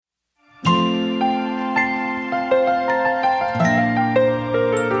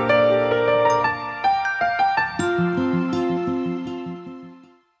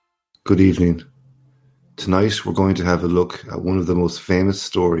Good evening. Tonight we're going to have a look at one of the most famous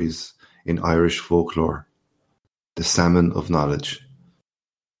stories in Irish folklore, the Salmon of Knowledge.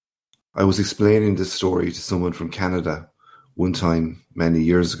 I was explaining this story to someone from Canada one time many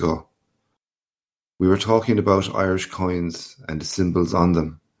years ago. We were talking about Irish coins and the symbols on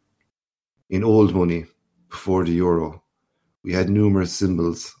them. In old money, before the euro, we had numerous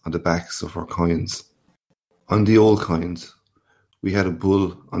symbols on the backs of our coins. On the old coins, we had a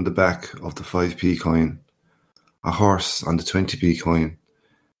bull on the back of the 5p coin, a horse on the 20p coin,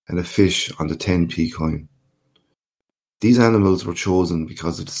 and a fish on the 10p coin. These animals were chosen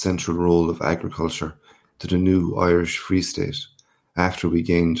because of the central role of agriculture to the new Irish Free State after we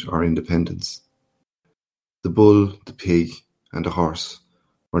gained our independence. The bull, the pig, and the horse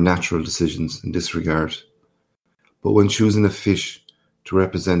were natural decisions in this regard. But when choosing a fish to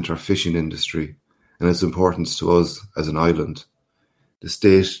represent our fishing industry and its importance to us as an island, the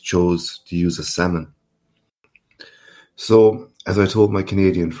state chose to use a salmon. So, as I told my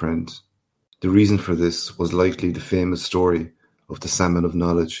Canadian friend, the reason for this was likely the famous story of the Salmon of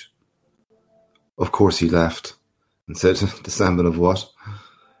Knowledge. Of course he laughed and said, "The salmon of what?"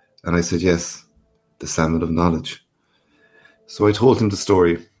 And I said, "Yes, the Salmon of Knowledge." So I told him the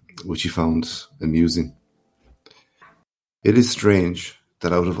story, which he found amusing. It is strange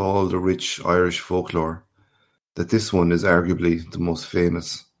that out of all the rich Irish folklore, that this one is arguably the most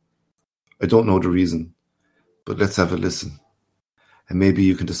famous. I don't know the reason, but let's have a listen, and maybe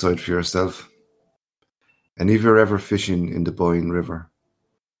you can decide for yourself. And if you're ever fishing in the Boyne River,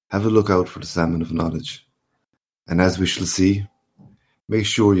 have a look out for the Salmon of Knowledge. And as we shall see, make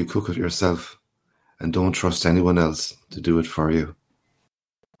sure you cook it yourself and don't trust anyone else to do it for you.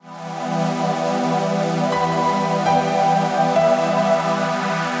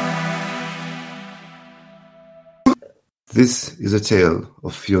 This is a tale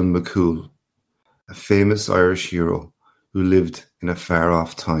of Fionn McCool, a famous Irish hero who lived in a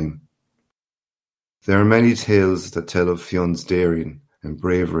far-off time. There are many tales that tell of Fionn's daring and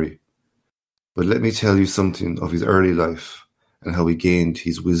bravery, but let me tell you something of his early life and how he gained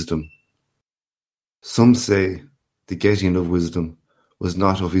his wisdom. Some say the getting of wisdom was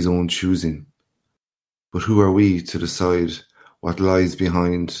not of his own choosing, but who are we to decide what lies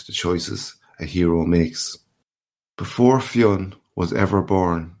behind the choices a hero makes? Before Fionn was ever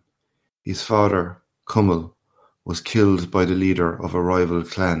born, his father, Cumhal, was killed by the leader of a rival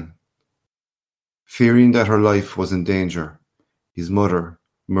clan. Fearing that her life was in danger, his mother,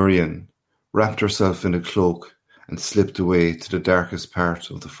 Miriam, wrapped herself in a cloak and slipped away to the darkest part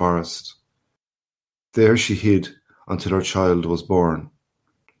of the forest. There she hid until her child was born.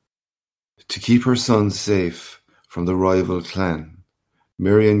 To keep her son safe from the rival clan,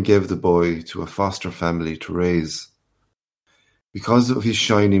 Miriam gave the boy to a foster family to raise. Because of his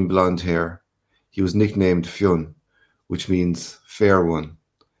shining blonde hair, he was nicknamed Fionn, which means fair one,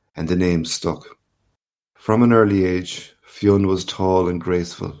 and the name stuck. From an early age, Fionn was tall and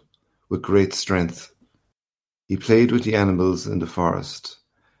graceful, with great strength. He played with the animals in the forest,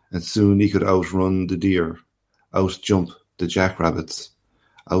 and soon he could outrun the deer, outjump the jackrabbits,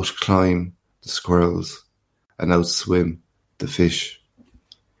 outclimb the squirrels, and outswim the fish.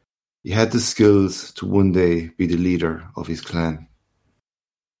 He had the skills to one day be the leader of his clan.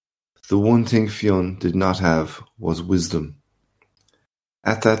 The one thing Fionn did not have was wisdom.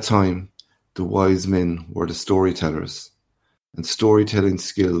 At that time, the wise men were the storytellers, and storytelling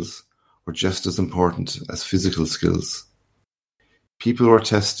skills were just as important as physical skills. People were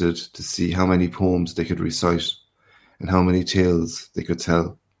tested to see how many poems they could recite and how many tales they could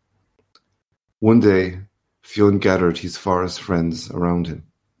tell. One day, Fionn gathered his forest friends around him.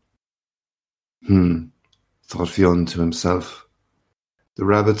 Thought Fionn to himself. The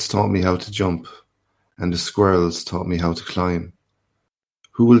rabbits taught me how to jump, and the squirrels taught me how to climb.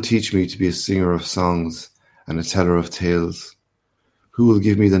 Who will teach me to be a singer of songs and a teller of tales? Who will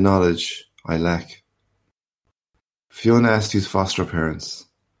give me the knowledge I lack? Fionn asked his foster parents.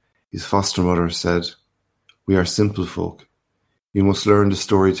 His foster mother said, "We are simple folk. You must learn the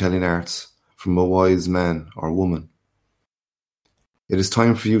storytelling arts from a wise man or woman." "It is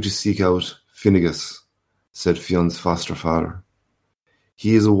time for you to seek out Finnegas," said Fionn's foster father.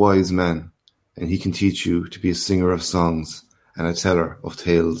 "He is a wise man, and he can teach you to be a singer of songs and a teller of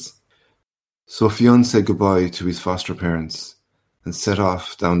tales." So Fionn said goodbye to his foster parents and set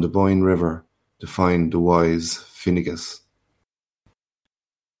off down the Boyne River to find the wise Finnegas.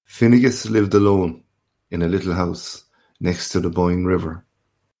 Finnegas lived alone in a little house next to the Boyne River.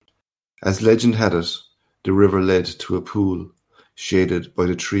 As legend had it, the river led to a pool shaded by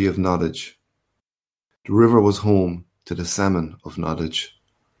the tree of knowledge. The river was home to the Salmon of Knowledge.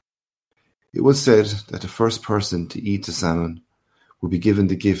 It was said that the first person to eat the salmon would be given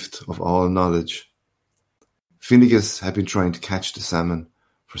the gift of all knowledge. Finnegas had been trying to catch the salmon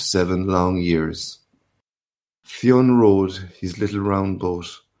for 7 long years. Fionn rowed his little round boat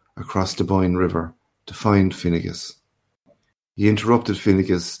across the Boyne River to find Finnegas. He interrupted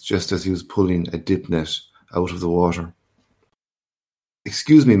Finnegas just as he was pulling a dip net out of the water.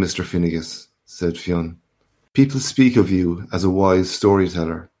 "Excuse me, Mr. Finnegas," said Fionn. "People speak of you as a wise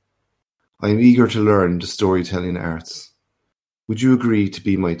storyteller. I am eager to learn the storytelling arts. Would you agree to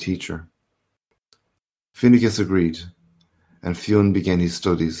be my teacher?" Finnegas agreed, and Fionn began his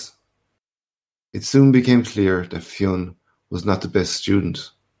studies. It soon became clear that Fionn was not the best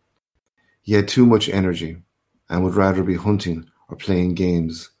student. He had too much energy and would rather be hunting or playing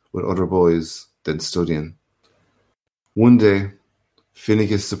games with other boys than studying. One day,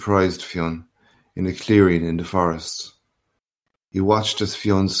 Finnegas surprised Fionn in a clearing in the forest. He watched as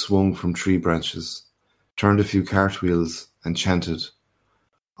Fionn swung from tree branches, turned a few cartwheels, and chanted,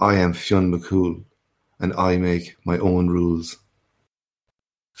 "I am Fionn McCool, and I make my own rules."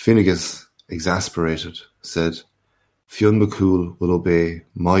 Finnegas, exasperated, said, "Fionn McCool will obey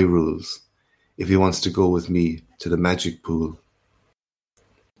my rules if he wants to go with me to the magic pool."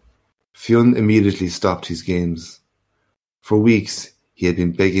 Fionn immediately stopped his games. For weeks he had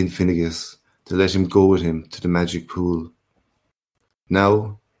been begging Finnegas to let him go with him to the magic pool.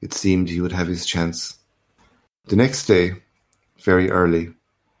 Now it seemed he would have his chance. The next day, very early,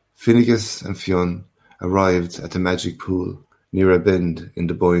 Finnegas and Fionn arrived at the magic pool near a bend in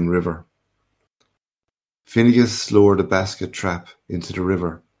the Boyne River. Finnegas lowered a basket trap into the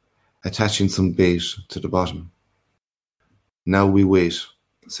river, attaching some bait to the bottom. "Now we wait,"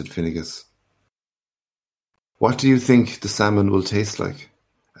 said Finnegas. "What do you think the salmon will taste like?"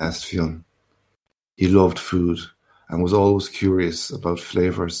 asked Fionn. He loved food and was always curious about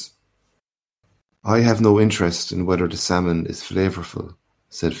flavours. "I have no interest in whether the salmon is flavourful,"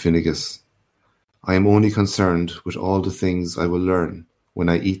 said Finnegas. "I am only concerned with all the things I will learn when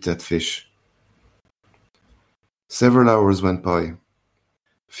I eat that fish." Several hours went by.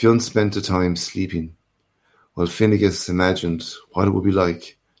 Fionn spent the time sleeping, while Finnegas imagined what it would be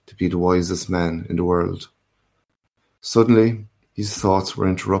like to be the wisest man in the world. Suddenly, his thoughts were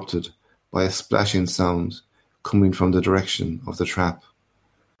interrupted by a splashing sound coming from the direction of the trap.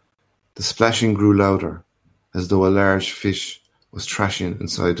 The splashing grew louder, as though a large fish was thrashing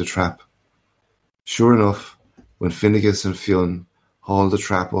inside the trap. Sure enough, when Finnegas and Fionn hauled the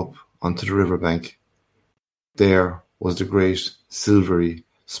trap up onto the riverbank, there was the great, silvery,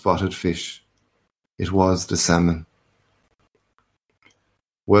 spotted fish. It was the salmon.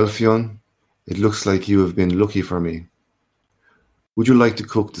 "Well, Fionn, it looks like you have been lucky for me. Would you like to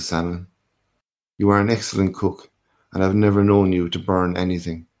cook the salmon? You are an excellent cook, and I have never known you to burn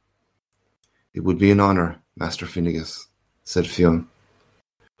anything." "It would be an honour, Master Finnegas," said Fionn.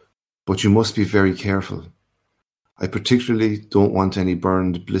 "But you must be very careful. I particularly don't want any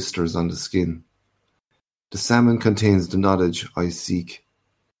burned blisters on the skin. The salmon contains the knowledge I seek.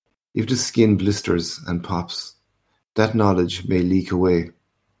 If the skin blisters and pops, that knowledge may leak away."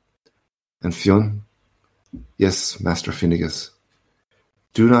 And Fionn, "Yes, Master Finnegas.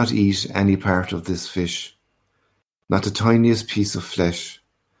 Do not eat any part of this fish, not the tiniest piece of flesh,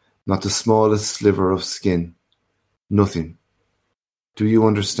 not the smallest sliver of skin, nothing. Do you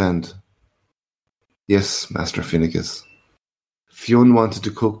understand?" "Yes, Master Finnegas." Fionn wanted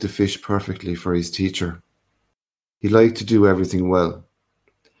to cook the fish perfectly for his teacher. He liked to do everything well.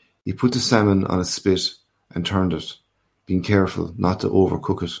 He put the salmon on a spit and turned it, being careful not to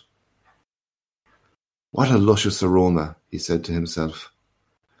overcook it. "What a luscious aroma," he said to himself.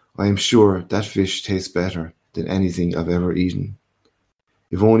 "I am sure that fish tastes better than anything I've ever eaten.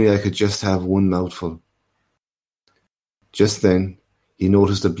 If only I could just have one mouthful." Just then, he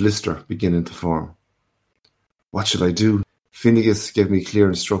noticed a blister beginning to form. "What shall I do? Finnegas gave me clear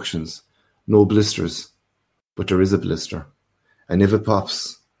instructions. No blisters. But there is a blister. And if it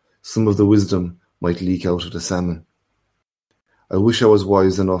pops, some of the wisdom might leak out of the salmon. I wish I was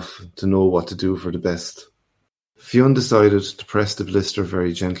wise enough to know what to do for the best." Fionn decided to press the blister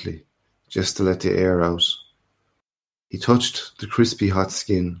very gently, just to let the air out. He touched the crispy hot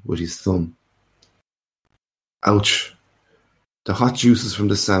skin with his thumb. Ouch! The hot juices from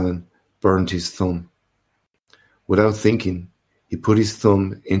the salmon burned his thumb. Without thinking, he put his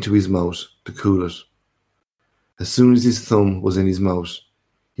thumb into his mouth to cool it. As soon as his thumb was in his mouth,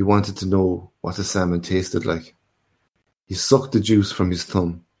 he wanted to know what the salmon tasted like. He sucked the juice from his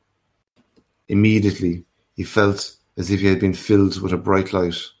thumb. Immediately, he felt as if he had been filled with a bright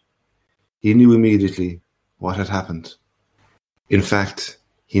light. He knew immediately what had happened. In fact,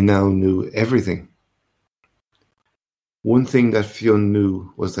 He now knew everything. One thing that Fionn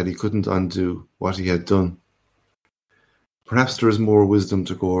knew was that he couldn't undo what he had done. Perhaps there is more wisdom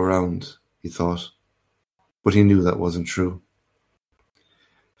to go around, he thought, but he knew that wasn't true.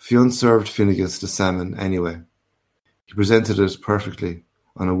 Fionn served Finnegas the salmon anyway. He presented it perfectly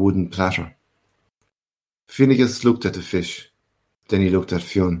on a wooden platter. Finnegas looked at the fish, then he looked at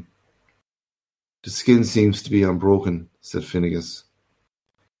Fionn. "The skin seems to be unbroken," said Finnegas.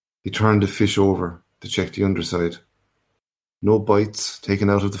 He turned the fish over to check the underside. "No bites taken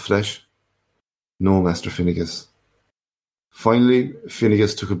out of the flesh?" "No, Master Finnegas." Finally,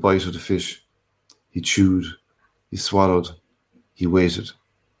 Finnegas took a bite of the fish. He chewed, he swallowed, he waited.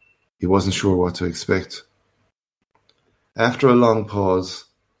 He wasn't sure what to expect. After a long pause,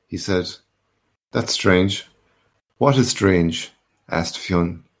 he said, "That's strange." "What is strange?" asked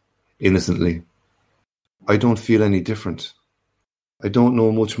Fionn, innocently. "I don't feel any different. I don't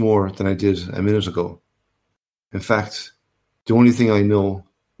know much more than I did a minute ago. In fact, the only thing I know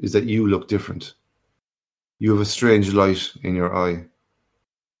is that you look different. You have a strange light in your eye.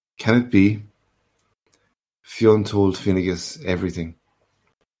 Can it be?" Fionn told Finnegas everything.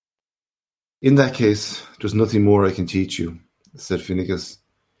 "In that case, there's nothing more I can teach you," said Finnegas.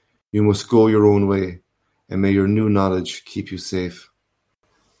 "You must go your own way, and may your new knowledge keep you safe."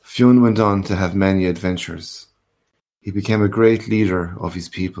 Fionn went on to have many adventures. He became a great leader of his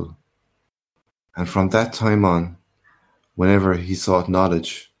people. And from that time on, whenever he sought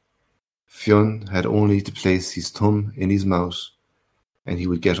knowledge, Fionn had only to place his thumb in his mouth, and he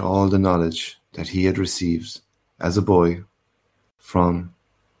would get all the knowledge that he had received as a boy from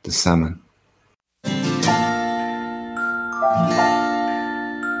the salmon.